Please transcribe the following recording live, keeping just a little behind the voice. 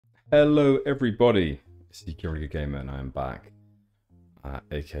Hello everybody, it's Security Gamer and I am back,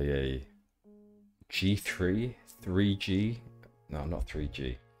 aka G3, 3G, no not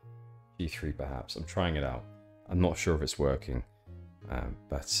 3G, G3 perhaps. I'm trying it out. I'm not sure if it's working,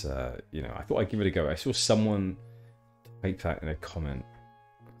 but you know, I thought I'd give it a go. I saw someone type that in a comment.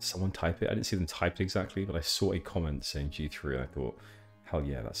 Someone type it, I didn't see them type it exactly, but I saw a comment saying G3 and I thought, hell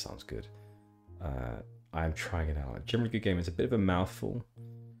yeah, that sounds good. I am trying it out. Generally Good Gamer is a bit of a mouthful,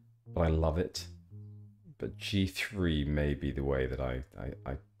 but I love it. But G3 may be the way that I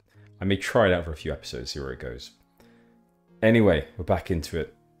may try it out for a few episodes, see where it goes. Anyway, we're back into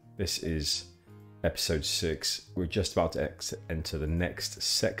it. This is episode 6. We're just about to enter the next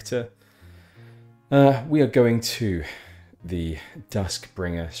sector. We are going to the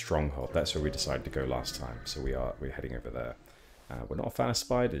Duskbringer Stronghold. That's where we decided to go last time. So we're heading over there. We're not a fan of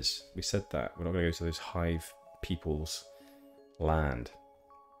spiders. We said that. We're not going to go to those hive people's land.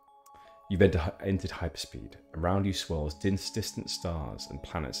 You've entered hyperspeed. Around you swirls distant stars and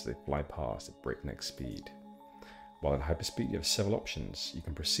planets as they fly past at breakneck speed. While in hyperspeed, you have several options. You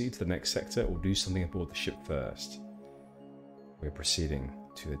can proceed to the next sector or do something aboard the ship first. We're proceeding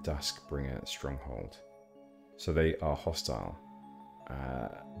to the Duskbringer Stronghold. So they are hostile.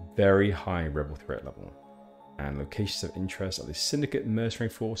 Very high rebel threat level. And locations of interest are the Syndicate mercenary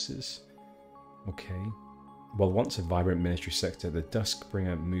forces. Okay. While once a vibrant military sector, the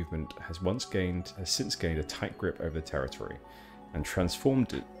Duskbringer movement has since gained a tight grip over the territory and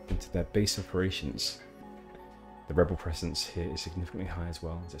transformed it into their base operations. The rebel presence here is significantly high as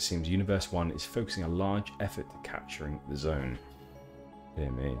well, as it seems Universe 1 is focusing a large effort to capturing the zone.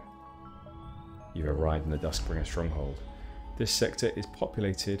 Dear me. You've arrived in the Duskbringer stronghold. This sector is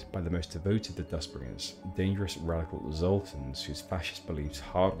populated by the most devoted of the Duskbringers, dangerous radical Zoltans whose fascist beliefs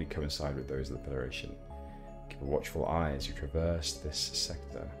hardly coincide with those of the Federation. Keep a watchful eye as you traverse this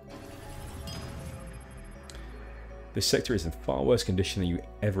sector. This sector is in far worse condition than you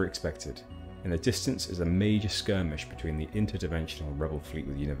ever expected. In the distance is a major skirmish between the interdimensional rebel fleet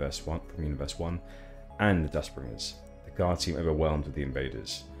with Universe 1 and the Duskbringers. The guards seem overwhelmed with the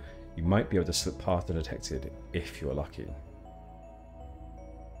invaders. You might be able to slip past undetected if you're lucky.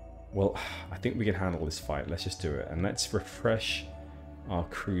 Well, I think we can handle this fight. Let's just do it. And let's refresh our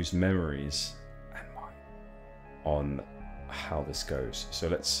crew's memories and mine on how this goes. So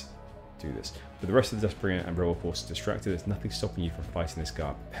let's do this. With the rest of the Duskbringer and rebel forces distracted, there's nothing stopping you from fighting this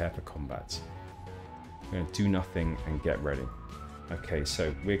guard. Prepare for combat. We're going to do nothing and get ready. Okay,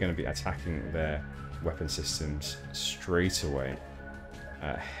 so we're going to be attacking their weapon systems straight away.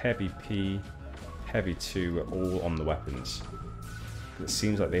 Heavy P, Heavy 2 are all on the weapons. It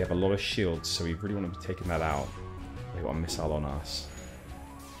seems like they have a lot of shields, so we really want to be taking that out. They've got a missile on us.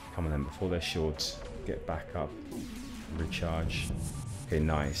 Come on then, before their shields get back up and recharge. Okay,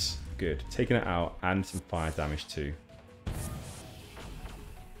 nice. Good. Taking it out and some fire damage too.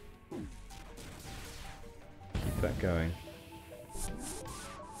 Keep that going.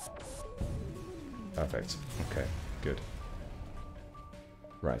 Perfect. Okay, good.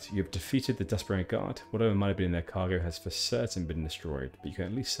 Right, you have defeated the Duskbringer Guard. Whatever might have been in their cargo has for certain been destroyed, but you can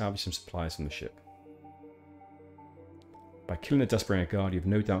at least salvage some supplies from the ship. By killing the Duskbringer Guard, you've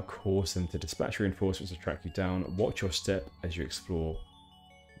no doubt caused them to dispatch reinforcements to track you down. Watch your step as you explore.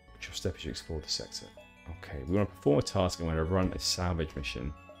 The sector. Okay, we want to perform a task and we're going to run a salvage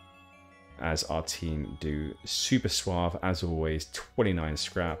mission, as our team do. Super suave as always. 29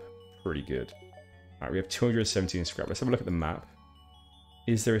 scrap, pretty good. All right, we have 217 scrap. Let's have a look at the map.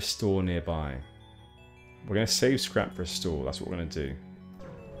 Is there a store nearby? We're going to save scrap for a store. That's what we're going to do.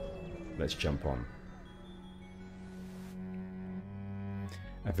 Let's jump on.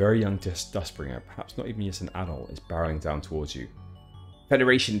 A very young Duskbringer, perhaps not even just an adult, is barreling down towards you.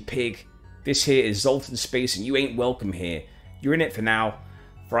 Federation pig, this here is Zoltan space and you ain't welcome here. You're in it for now,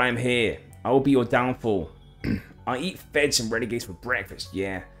 for I am here. I will be your downfall. I eat feds and renegades for breakfast,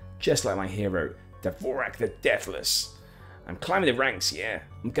 yeah. Just like my hero, Dvorak the Deathless. I'm climbing the ranks, yeah.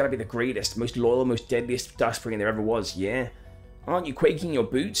 I'm gonna be the greatest, most loyal, most deadliest Duskbringer there ever was, yeah. Aren't you quaking in your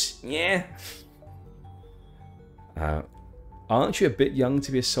boots? Yeah. Aren't you a bit young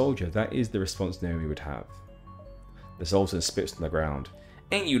to be a soldier? That is the response Naomi would have. The Zoltan spits on the ground.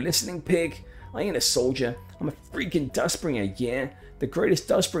 Ain't you listening, pig? I ain't a soldier. I'm a freaking Duskbringer, yeah. The greatest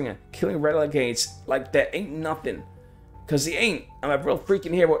Duskbringer, killing renegades like that ain't nothing. Cause he ain't. I'm a real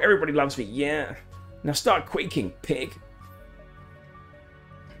freaking hero. Everybody loves me, yeah. Now start quaking, pig.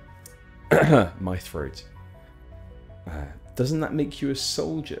 My throat. Doesn't that make you a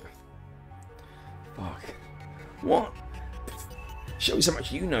soldier? Fuck. What? Shows how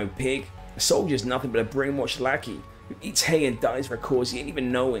much you know, pig. A soldier's nothing but a brainwashed lackey. who eats hay and dies for a cause he ain't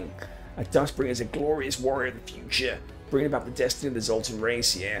even knowing. A Dustbringer is a glorious warrior of the future, bringing about the destiny of the Zoltan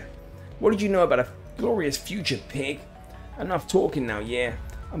race, yeah. What did you know about a glorious future, pig? Enough talking now, yeah.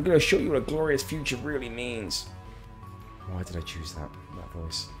 I'm gonna show you what a glorious future really means. Why did I choose that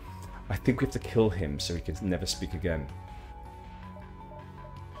voice? I think we have to kill him so he can never speak again.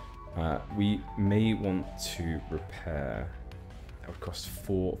 We may want to repair. That would cost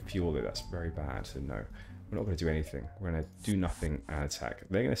 4 fuel though, that's very bad, so no. We're not going to do anything. We're going to do nothing and attack.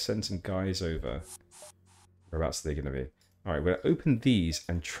 They're going to send some guys over. Whereabouts are they going to be? Alright, we're going to open these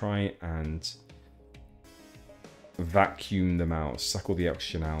and try and vacuum them out. Suck all the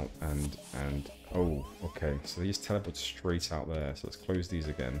oxygen out and oh, okay. So they just teleport straight out there. So let's close these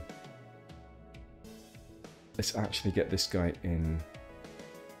again. Let's actually get this guy in.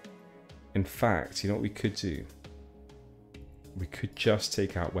 In fact, you know what we could do? We could just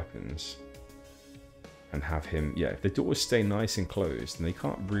take out weapons and have him, yeah, if the doors stay nice and closed, then they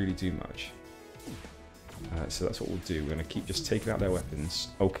can't really do much. So that's what we'll do. We're going to keep just taking out their weapons.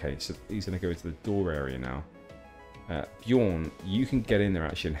 Okay, so he's going to go to the door area now. Bjorn, you can get in there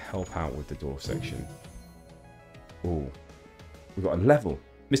actually and help out with the door section. Oh, we've got a level.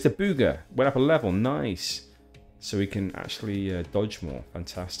 Mr. Booger went up a level, nice. So we can actually dodge more,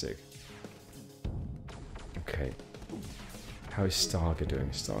 fantastic. Okay. How is Starga doing?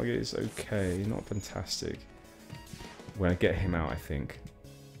 Starga is okay, not fantastic. We're going to get him out, I think.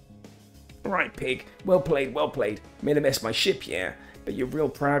 Alright, pig. Well played, well played. Made a mess of my ship, yeah? But you're real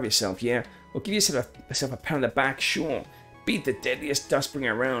proud of yourself, yeah? Well, give yourself a pat on the back, sure. Beat the deadliest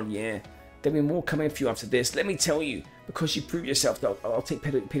Dustbringer around, yeah? There'll be more coming for you after this, let me tell you. Because you proved yourself, though, I'll take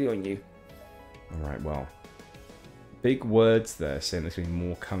pity on you. Alright, well. Big words there, saying there's going to be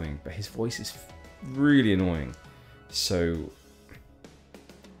more coming. But his voice is really annoying. So...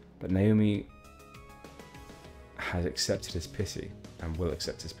 But Naomi has accepted his pity and will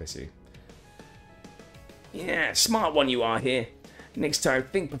accept his pity. Yeah, smart one you are here. Next time,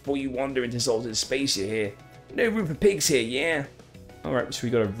 think before you wander into Zoltan's space, you hear. No room for pigs here, yeah? Alright, so we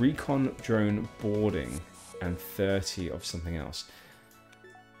got a recon drone boarding and 30 of something else.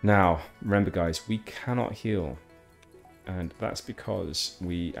 Now, remember guys, we cannot heal. And that's because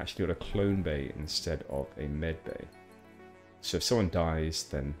we actually got a clone bay instead of a med bay. So if someone dies,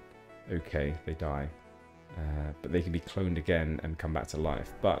 then okay, they die. But they can be cloned again and come back to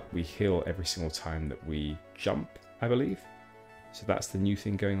life. But we heal every single time that we jump, I believe. So that's the new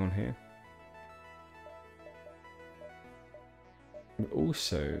thing going on here. And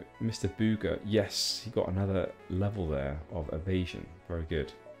also, Mr. Booger, yes, he got another level there of evasion. Very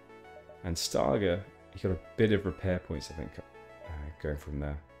good. And Starga, he got a bit of repair points, I think, going from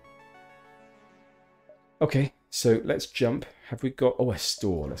there. Okay, so let's jump. Have we got... Oh, a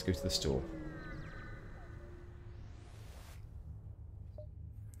store. Let's go to the store.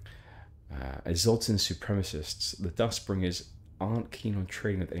 As Zoltan supremacists, the Dustbringers aren't keen on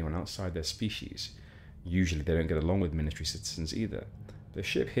trading with anyone outside their species. Usually they don't get along with military citizens either. The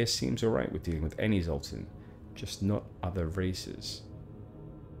ship here seems alright with dealing with any Zoltan, just not other races.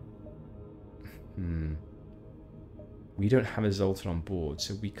 We don't have a Zoltan on board,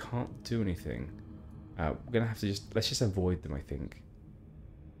 so we can't do anything. We're going to have to let's just avoid them, I think.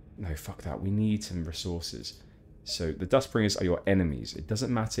 No, fuck that. We need some resources. So the Dustbringers are your enemies. It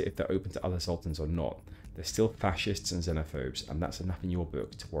doesn't matter if they're open to other Sultans or not. They're still fascists and xenophobes, and that's enough in your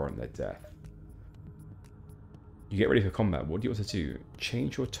book to warrant their death. You get ready for combat. What do you want to do?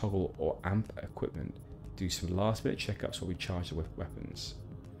 Change your toggle or amp equipment. Do some last minute checkups while we charge with weapons.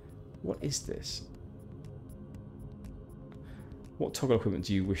 What is this? What toggle equipment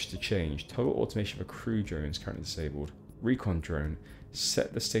do you wish to change? Toggle automation for crew drones currently disabled. Recon drone.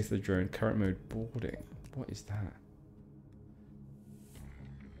 Set the state of the drone. Current mode boarding. What is that?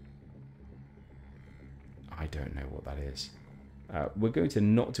 I don't know what that is. We're going to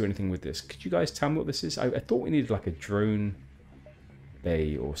not do anything with this. Could you guys tell me what this is? I thought we needed like a drone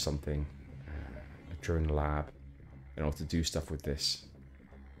bay or something. A drone lab in order to do stuff with this.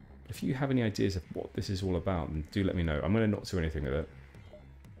 If you have any ideas of what this is all about, then do let me know. I'm going to not do anything with it.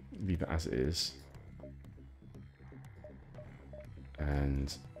 Leave it as it is.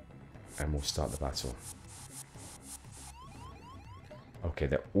 And we'll start the battle. Okay,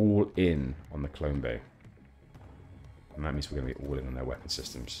 they're all in on the clone bay. And that means we're going to be all in on their weapon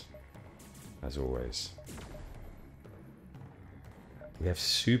systems. As always. We have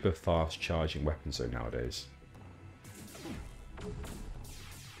super fast charging weapons though nowadays.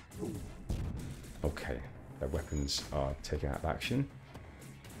 Okay, their weapons are taken out of action.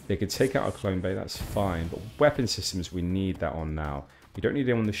 They could take out our clone bay, that's fine. But weapon systems, we need that on now. We don't need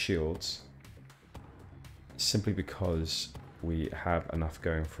them on the shields. simply because we have enough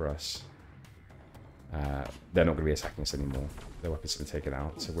going for us. They're not going to be attacking us anymore. Their weapons have been taken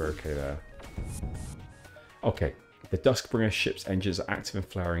out, so we're okay there. Okay, the Duskbringer ship's engines are active and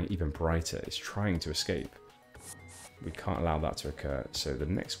flaring even brighter. It's trying to escape. We can't allow that to occur, so the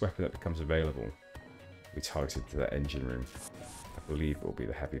next weapon that becomes available will be targeted to the engine room. I believe it will be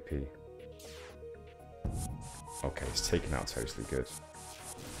the Heavy P. Okay, it's taken out totally good.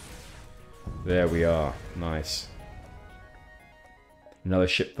 There we are. Nice. Another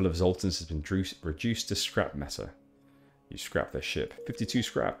ship full of Zoltans has been reduced to scrap matter. You scrap their ship. 52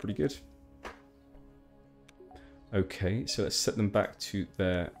 scrap, pretty good. Okay, so let's set them back to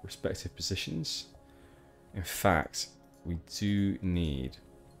their respective positions. In fact, we do need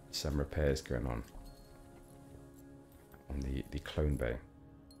some repairs going on the clone bay.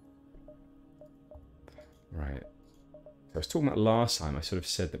 Right. So I was talking about last time, I sort of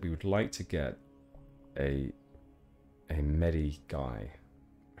said that we would like to get a medi guy.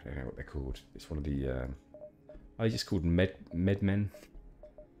 I don't know what they're called. It's one of the are they just called medmen? I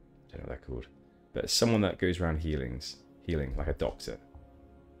don't know what they're called. But someone that goes around healing like a doctor.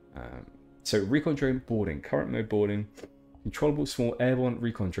 So recon drone boarding, current mode boarding, controllable small airborne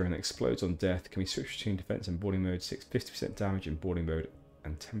recon drone that explodes on death. Can be switched between defense and boarding mode. 50% damage in boarding mode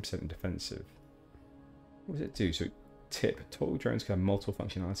and 10% in defensive. What does it do? So tip, total drones can have multiple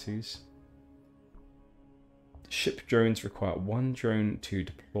functionalities. Ship drones require one drone to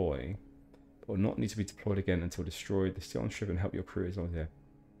deploy, but will not need to be deployed again until destroyed. They stay on ship and help your crew as long as they're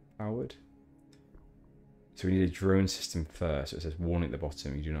powered. So we need a drone system first. So it says warning at the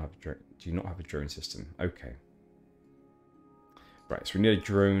bottom. You do not have a drone system. Okay. Right. So we need a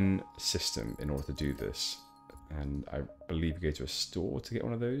drone system in order to do this, and I believe we go to a store to get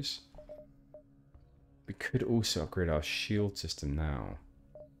one of those. We could also upgrade our shield system now.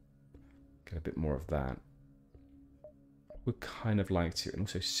 Get a bit more of that. Would kind of like to, and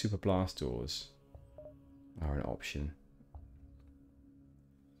also super blast doors are an option.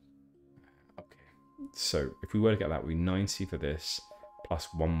 Okay, so if we were to get that, we'd be 90 for this, plus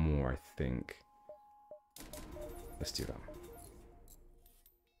one more, I think. Let's do that.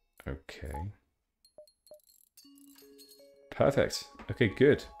 Okay. Perfect. Okay,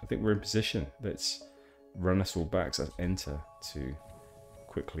 good. I think we're in position. Let's run us all back. So let's enter to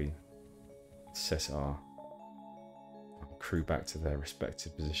quickly set our crew back to their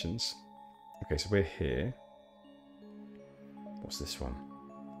respective positions. Okay, so we're here. What's this one?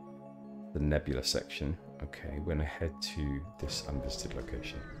 The nebula section. Okay, we're gonna head to this unvisited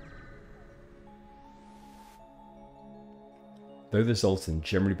location. Though the Zoltan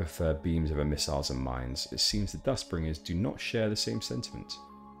generally prefer beams over missiles and mines, it seems the Dustbringers do not share the same sentiment.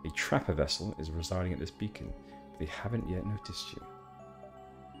 A trapper vessel is residing at this beacon, but they haven't yet noticed you.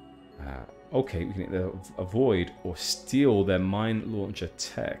 Okay, we can either avoid or steal their mine launcher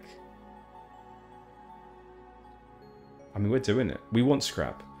tech. I mean, we're doing it. We want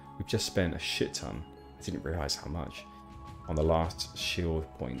scrap. We've just spent a shit ton. I didn't realize how much on the last shield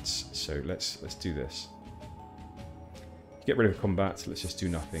points. So let's do this. Get rid of combat. Let's just do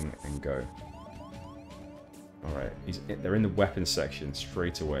nothing and go. All right, they're in the weapons section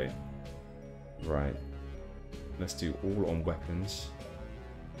straight away. Right. Let's do all on weapons.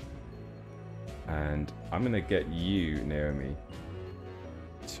 And I'm going to get you, Naomi,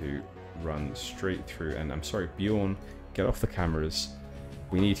 to run straight through. And I'm sorry, Bjorn, get off the cameras.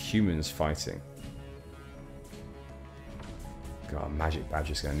 We need humans fighting. God, Magic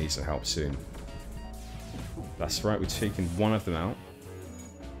Badger's going to need some help soon. That's right, we've taken one of them out.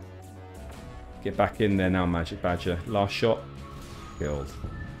 Get back in there now, Magic Badger. Last shot. Killed.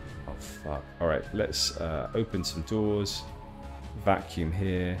 Oh, fuck. Alright, let's open some doors. Vacuum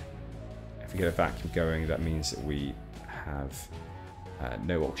here. If we get a vacuum going, that means that we have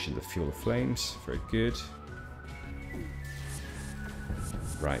no oxygen to fuel the flames. Very good.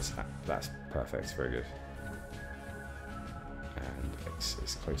 Right, that's perfect. Very good. And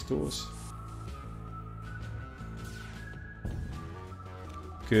let's close doors.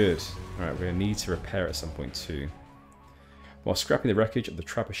 Good. Alright, we're going to need to repair at some point too. While scrapping the wreckage of the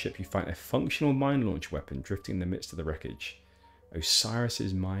trapper ship, you find a functional mine launch weapon drifting in the midst of the wreckage.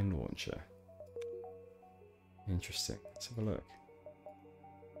 Osiris's mine launcher. Interesting. Let's have a look.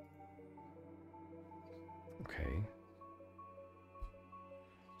 Okay.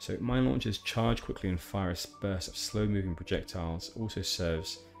 So mine launchers charge quickly and fire a burst of slow-moving projectiles. Also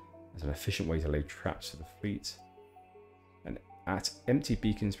serves as an efficient way to lay traps for the fleet. And at empty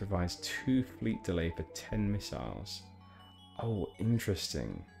beacons provides 2 fleet delay for 10 missiles. Oh,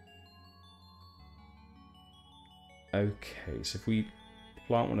 interesting. Okay, so if we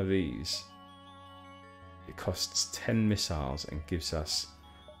plant one of these, It costs 10 missiles and gives us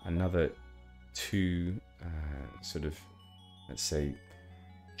another 2 sort of, let's say,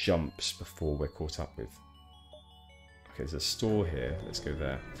 jumps before we're caught up with. Okay, there's a store here. Let's go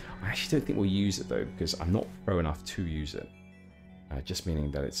there. I actually don't think we'll use it though, because I'm not pro enough to use it. Just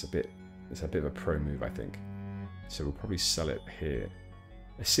meaning that it's a bit of a pro move, I think. So we'll probably sell it here.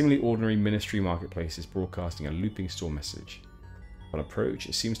 A seemingly ordinary ministry marketplace is broadcasting a looping store message. On approach,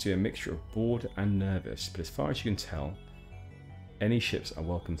 it seems to be a mixture of bored and nervous, but as far as you can tell, any ships are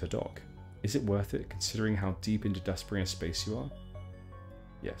welcome to dock. Is it worth it, considering how deep into Dustbringer space you are?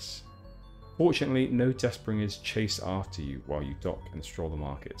 Yes. Fortunately, no Dustbringers chase after you while you dock and stroll the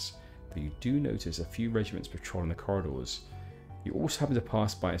markets, but you do notice a few regiments patrolling the corridors. You also happen to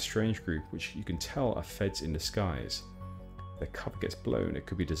pass by a strange group which you can tell are feds in disguise. If their cover gets blown, it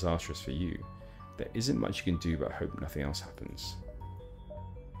could be disastrous for you. There isn't much you can do but hope nothing else happens.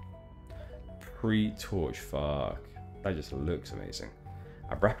 Pre-torch, fuck. That just looks amazing.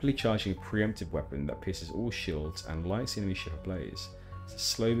 A rapidly charging preemptive weapon that pierces all shields and lights the enemy ship ablaze. It's a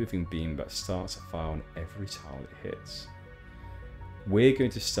slow-moving beam that starts a fire on every tile it hits. We're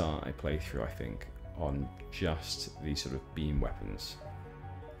going to start a playthrough, I think, on just these sort of beam weapons.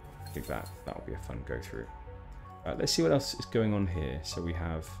 I think that will be a fun go through. Let's see what else is going on here. So we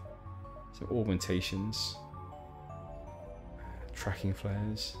have some augmentations, tracking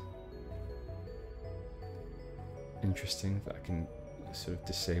flares. Interesting that I can sort of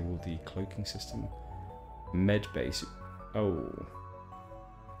disable the cloaking system. Med base. Oh.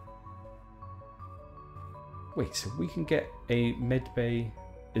 Wait, so we can get a med bay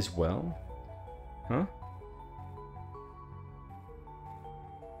as well? Huh?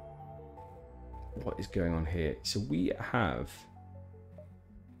 What is going on here? So we have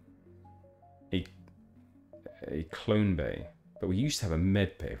a clone bay, but we used to have a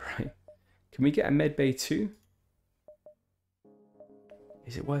med bay, right? Can we get a med bay too?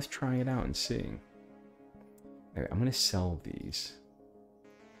 Is it worth trying it out and seeing? Anyway, I'm going to sell these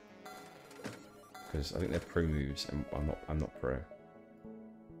because I think they're pro moves, and I'm not pro.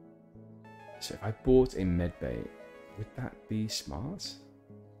 So if I bought a med bay, would that be smart?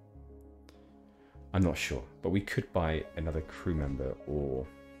 I'm not sure, but we could buy another crew member, or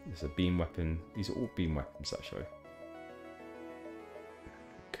there's a beam weapon. These are all beam weapons, actually.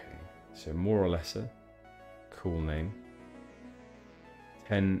 Okay, so more or lesser. Cool name.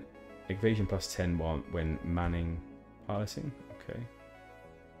 10 evasion plus 10 when manning piloting. Okay.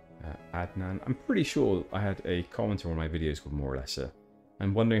 Adnan. I'm pretty sure I had a commenter on my videos called More or Lesser.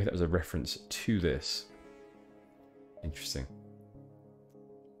 I'm wondering if that was a reference to this. Interesting.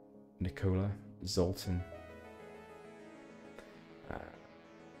 Nicola. Zoltan.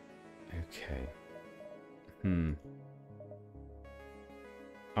 Okay.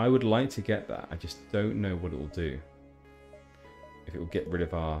 I would like to get that. I just don't know what it will do. If it will get rid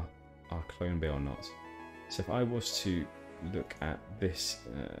of our clone bay or not. So if I was to look at this,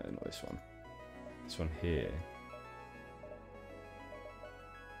 not this one here.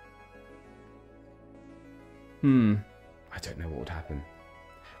 I don't know what would happen.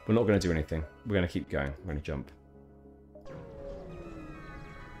 We're not going to do anything. We're going to keep going. We're going to jump.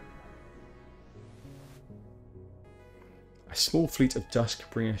 A small fleet of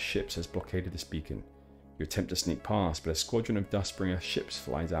Duskbringer ships has blockaded this beacon. You attempt to sneak past, but a squadron of Duskbringer ships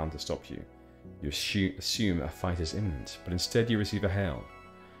fly down to stop you. You assume a fight is imminent, but instead you receive a hail.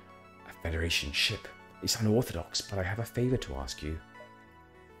 A Federation ship. It's unorthodox, but I have a favour to ask you.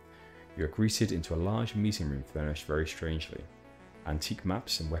 You are greeted into a large meeting room furnished very strangely. Antique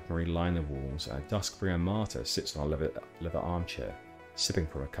maps and weaponry line the walls, and a Duskbringer martyr sits on a leather armchair, sipping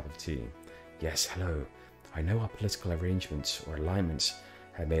from a cup of tea. Yes, hello. I know our political arrangements or alignments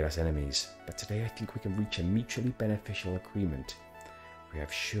have made us enemies, but today I think we can reach a mutually beneficial agreement. We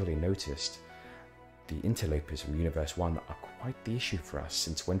have surely noticed the interlopers from Universe 1 are quite the issue for us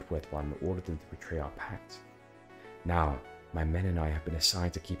since Wentworth 1 ordered them to betray our pact. Now, my men and I have been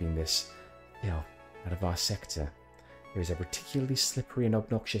assigned to keeping this filth out of our sector. There is a particularly slippery and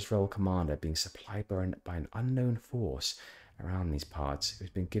obnoxious rebel commander being supplied by an unknown force around these parts who has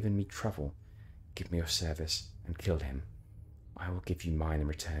been giving me trouble. Give me your service and kill him. I will give you mine in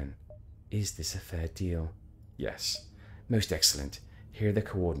return. Is this a fair deal? Yes. Most excellent. Here are the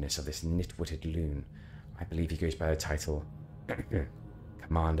coordinates of this nitwitted loon. I believe he goes by the title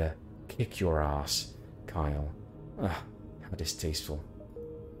Commander, kick your ass, Kyle. Ah, how distasteful.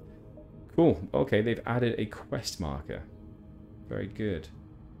 Cool. Okay, they've added a quest marker. Very good.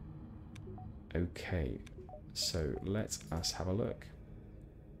 Okay, so let us have a look.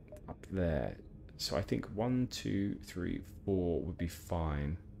 Up there. So I think 1, 2, 3, 4 would be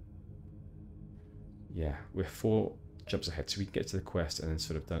fine. Yeah, we're 4 jumps ahead, so we can get to the quest and then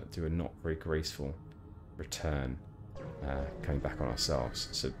sort of do a not very graceful return, coming back on ourselves.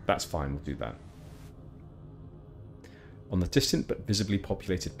 So that's fine, we'll do that. On the distant but visibly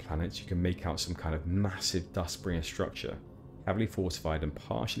populated planets, you can make out some kind of massive Dustbringer structure, heavily fortified and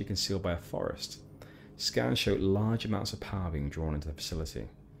partially concealed by a forest. Scans show large amounts of power being drawn into the facility.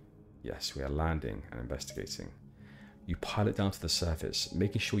 Yes, we are landing and investigating. You pilot down to the surface,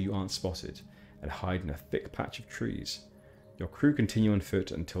 making sure you aren't spotted, and hide in a thick patch of trees. Your crew continue on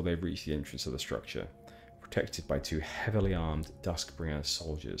foot until they reach the entrance of the structure, protected by 2 heavily armed Duskbringer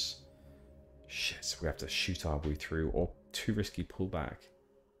soldiers. Shit, so we have to shoot our way through, or too risky pull back.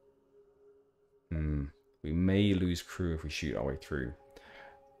 We may lose crew if we shoot our way through.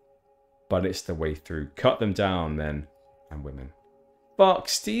 But it's the way through. Cut them down, men and women. Fuck,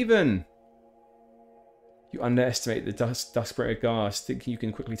 Stephen! You underestimate the Duskbringer guards, thinking you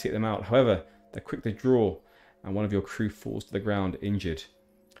can quickly take them out. However, they're quick to draw, and one of your crew falls to the ground injured.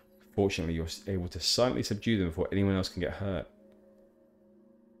 Fortunately, you're able to silently subdue them before anyone else can get hurt.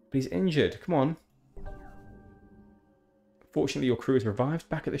 But he's injured. Come on. Fortunately, your crew is revived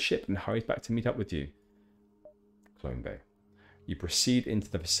back at the ship and hurries back to meet up with you. Clone Bay. You proceed into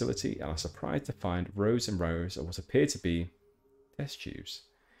the facility and are surprised to find rows and rows of what appear to be test tubes.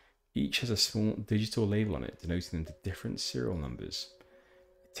 Each has a small digital label on it, denoting them to different serial numbers.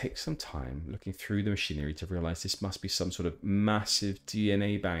 It takes some time looking through the machinery to realize this must be some sort of massive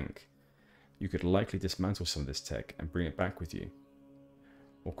DNA bank. You could likely dismantle some of this tech and bring it back with you.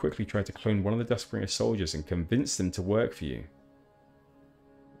 Or quickly try to clone one of the Duskbringer soldiers and convince them to work for you.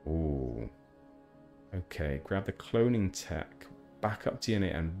 Ooh. Okay, grab the cloning tech, backup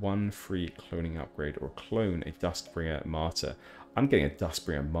DNA, and 1 free cloning upgrade, or clone a Duskbringer martyr. I'm getting a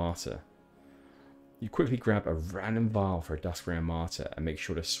Duskbringer martyr. You quickly grab a random vial for a Duskbringer martyr and make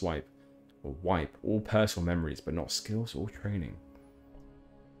sure to wipe all personal memories, but not skills or training.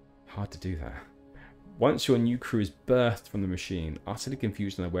 Hard to do that. Once your new crew is birthed from the machine, utterly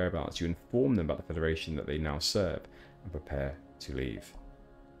confused on their whereabouts, you inform them about the Federation that they now serve and prepare to leave.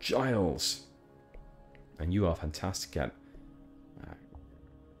 Giles! And you are fantastic at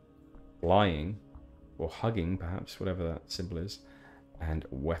lying, or hugging perhaps, whatever that symbol is, and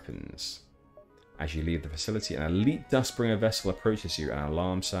weapons. As you leave the facility, an elite Duskbringer vessel approaches you and an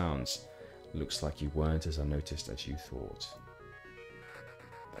alarm sounds. Looks like you weren't as unnoticed as you thought.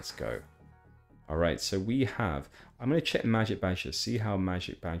 Let's go. Alright, so we have... I'm going to check Magic Badger, see how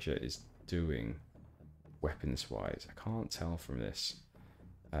Magic Badger is doing weapons-wise. I can't tell from this.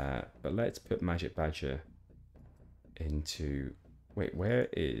 But let's put Magic Badger into... Wait, where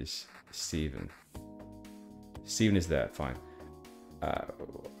is Stephen? Stephen is there, fine.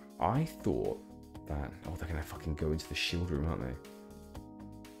 I thought that... Oh, they're going to fucking go into the shield room, aren't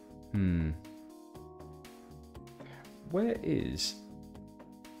they? Where is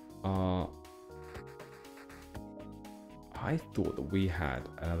our... I thought that we had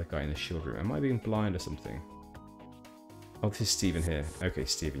another guy in the shield room. Am I being blind or something? Oh, this is Stephen here. Okay,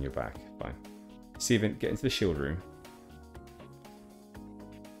 Stephen, you're back. Fine. Stephen, get into the shield room.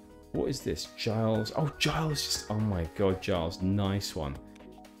 What is this? Giles. Oh, Giles just... Oh my god, Giles. Nice one.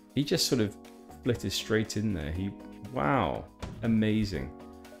 He just sort of flitted straight in there. Wow. Amazing.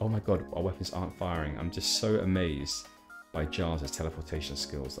 Oh my god, our weapons aren't firing. I'm just so amazed by Giles' teleportation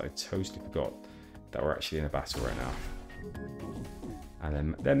skills that I totally forgot that we're actually in a battle right now. And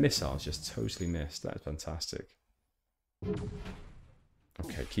then their missiles just totally missed. That is fantastic.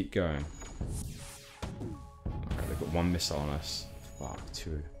 Okay, keep going. Okay, they've got 1 missile on us. Fuck,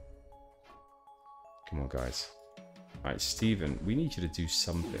 2. Come on, guys. Alright, Stephen, we need you to do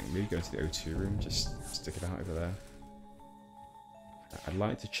something. Maybe go into the O2 room, just stick it out over there. I'd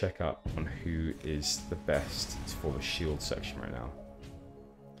like to check up on who is the best for the shield section right now.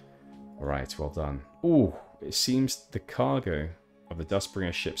 Alright, well done. Ooh, it seems the cargo of the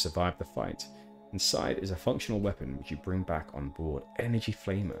Duskbringer ship survived the fight. Inside is a functional weapon which you bring back on board. Energy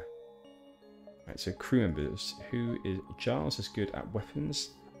Flamer. Right, so crew members, who is... Giles is good at weapons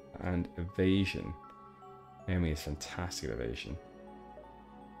and evasion. Naomi is fantastic at evasion.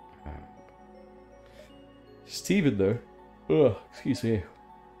 Stephen, though... Ugh, excuse me.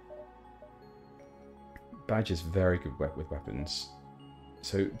 Badger's very good with weapons.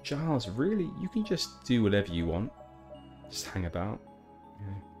 So, Giles, really, you can just do whatever you want. Just hang about. You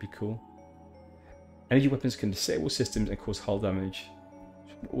know, be cool. Energy weapons can disable systems and cause hull damage.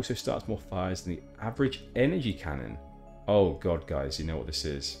 Also starts more fires than the average energy cannon. Oh god, guys, you know what this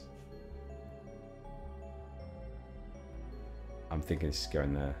is. I'm thinking this is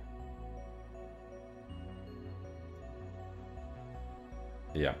going there.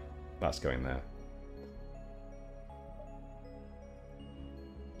 Yeah, that's going there.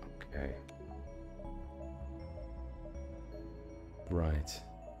 Okay. Right.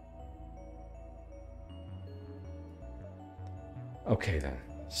 Okay then.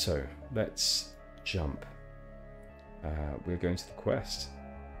 So let's jump. We're going to the quest.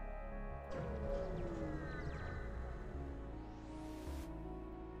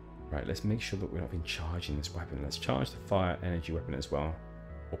 Right, let's make sure that we're not been charging this weapon. Let's charge the fire energy weapon as well.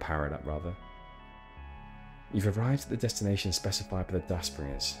 Or power it up, rather. You've arrived at the destination specified by the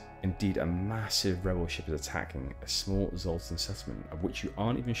Dustbringers. Indeed, a massive rebel ship is attacking a small Zoltan settlement, of which you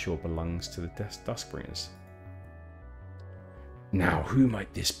aren't even sure belongs to the Dustbringers. Now, who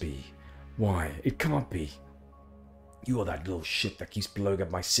might this be? Why, it can't be. You're that little shit that keeps blowing up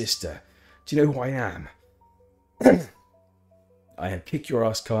my sister. Do you know who I am? I have kicked your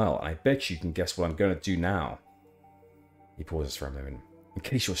ass, Kyle, and I bet you can guess what I'm going to do now. He pauses for a moment. In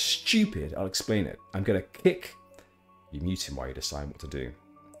case you're stupid, I'll explain it. I'm going to kick... You mute him while you decide what to do.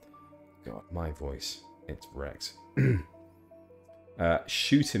 God, my voice. It's wrecked.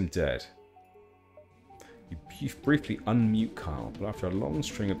 Shoot him dead. You briefly unmute Kyle, but after a long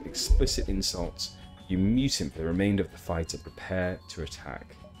string of explicit insults, you mute him for the remainder of the fight and prepare to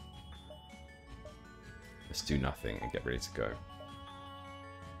attack. Let's do nothing and get ready to go.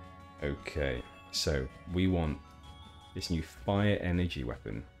 Okay, so we want this new fire energy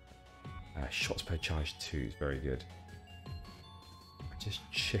weapon. Shots per charge 2 is very good. Just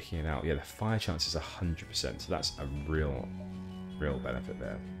checking it out. Yeah, the fire chance is 100%, so that's a real benefit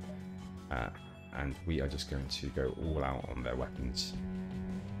there. And we are just going to go all out on their weapons.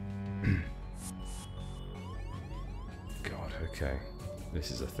 God, okay.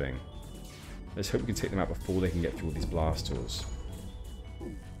 This is a thing. Let's hope we can take them out before they can get through all these blast doors.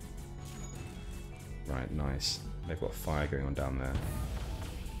 Right, nice. They've got fire going on down there.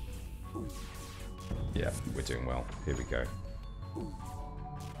 Yeah, we're doing well. Here we go.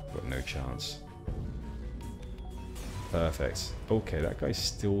 Got no chance. Perfect. Okay, that guy's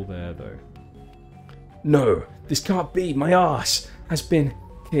still there though. No, this can't be. My arse has been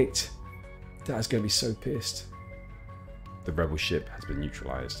kicked. Dad's going to be so pissed. The rebel ship has been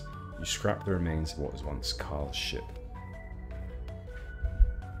neutralized. You scrap the remains of what was once Carl's ship.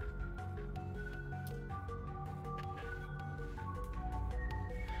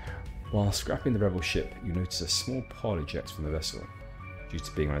 While scrapping the rebel ship, you notice a small pod ejects from the vessel. Due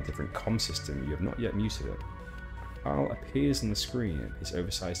to being on a different comm system, you have not yet muted it. Carl appears on the screen, his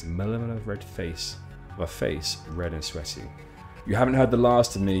oversized melanoma red face, of a face red and sweaty. You haven't heard the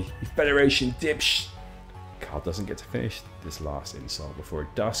last of me, you Federation dipsh! Carl doesn't get to finish this last insult before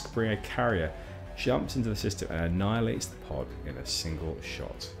a Duskbringer carrier jumps into the system and annihilates the pod in a single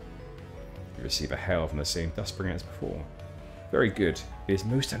shot. You receive a hail from the same Duskbringer as before. Very good. It is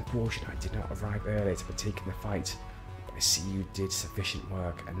most unfortunate I did not arrive earlier to partake in the fight. But I see you did sufficient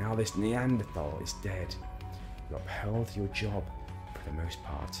work, and now this Neanderthal is dead. You upheld your job for the most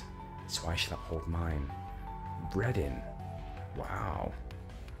part, so I shall uphold mine. Redin. Wow.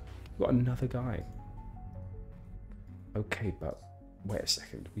 We've got another guy. Okay, but wait a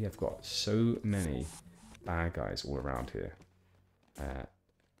second. We have got so many bad guys all around here.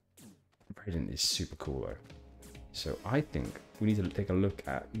 Redin is super cool though. So I think we need to take a look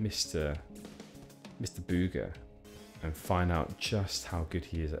at Mr. Booger and find out just how good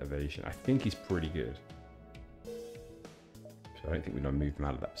he is at evasion. I think he's pretty good. So I don't think we're going to move him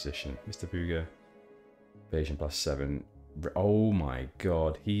out of that position. Mr. Booger, evasion +7. Oh my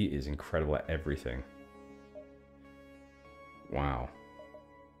god, he is incredible at everything. Wow.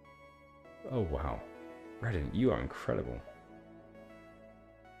 Oh wow. Redin, you are incredible.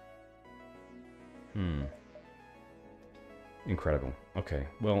 Incredible. Okay,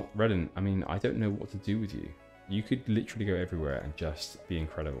 well, Redin, I mean, I don't know what to do with you. You could literally go everywhere and just be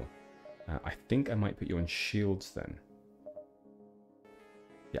incredible. I think I might put you on shields then.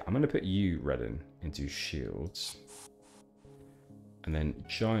 Yeah, I'm going to put you, Redin, into shields. And then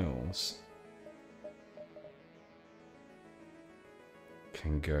Giles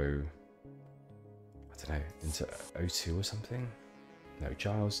can go, I don't know, into O2 or something? No,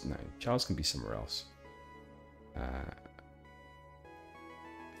 Giles can be somewhere else.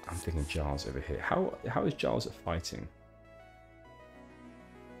 I'm thinking Giles over here. How is Giles at fighting?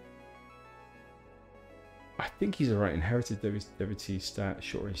 I think he's alright. Inherited devotee stat,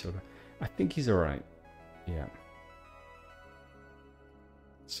 short range silver. I think he's alright. Yeah.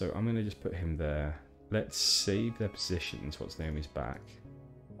 So I'm going to just put him there. Let's save their positions once Naomi's back.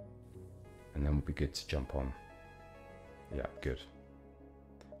 And then we'll be good to jump on. Yeah, good.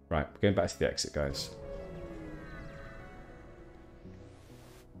 Right, we're going back to the exit, guys.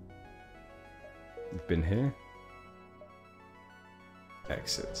 We've been here.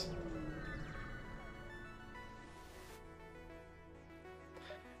 Exit.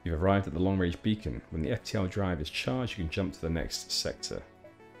 You've arrived at the long-range beacon. When the FTL drive is charged, you can jump to the next sector.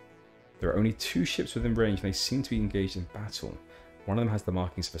 There are only 2 ships within range and they seem to be engaged in battle. One of them has the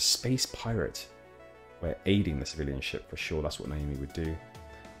markings of a space pirate. We're aiding the civilian ship for sure, that's what Naomi would do.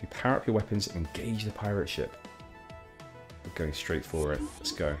 You power up your weapons and engage the pirate ship. We're going straight for it.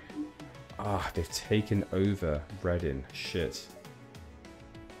 Let's go. Ah, they've taken over Reading. Shit.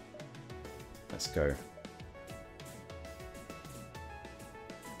 Let's go.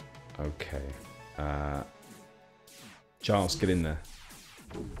 Okay. Giles, get in there.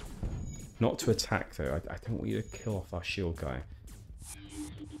 Not to attack though. I don't want you to kill off our shield guy.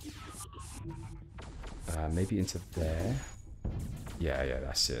 Maybe into there. Yeah,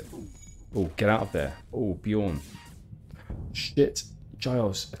 that's it. Oh, get out of there. Oh, Bjorn. Shit.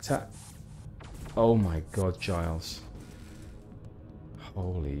 Giles, attack. Oh my god, Giles.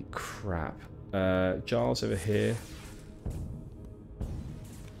 Holy crap. Giles over here.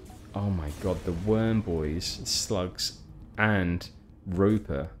 Oh my god, the worm boys, slugs, and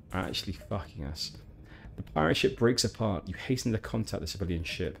Roper are actually fucking us. The pirate ship breaks apart. You hasten to contact the civilian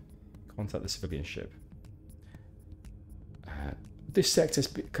ship. Contact the civilian ship. This sector has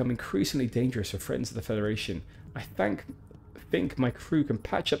become increasingly dangerous for friends of the Federation. I think my crew can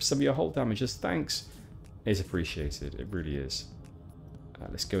patch up some of your hull damages. Thanks. It's appreciated. It really is.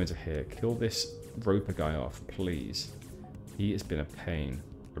 Let's go into here. Kill this Roper guy off, please. He has been a pain.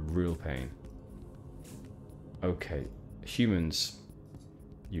 A real pain. Okay. Humans,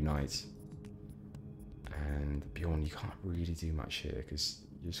 unite. And Bjorn, you can't really do much here because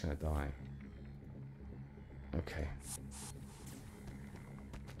you're just going to die. Okay.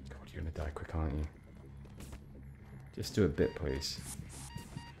 God, you're going to die quick, aren't you? Just do a bit, please.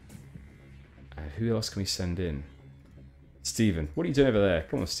 And who else can we send in? Stephen. What are you doing over there?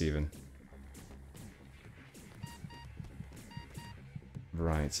 Come on, Stephen.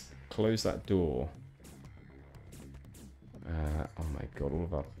 Right. Close that door. Oh my god, all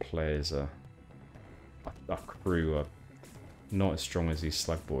of our players are... Our crew are not as strong as these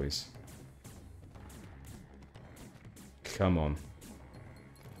slug boys. Come on.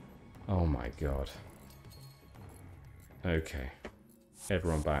 Oh my god. Okay.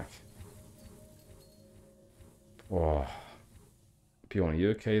 Everyone back. Oh. Bjorn, are you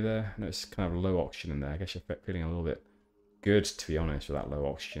okay there? No, it's kind of low oxygen in there. I guess you're feeling a little bit good, to be honest, with that low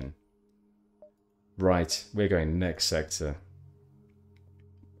oxygen. Right, we're going next sector.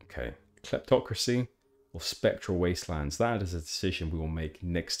 Okay. Kleptocracy or Spectral Wastelands. That is a decision we will make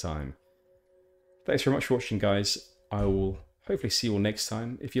next time. Thanks very much for watching, guys. I will hopefully see you all next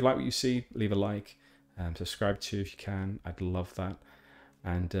time. If you like what you see, leave a like. Subscribe to if you can. I'd love that.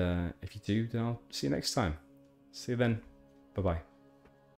 And if you do, then I'll see you next time. See you then. Bye-bye.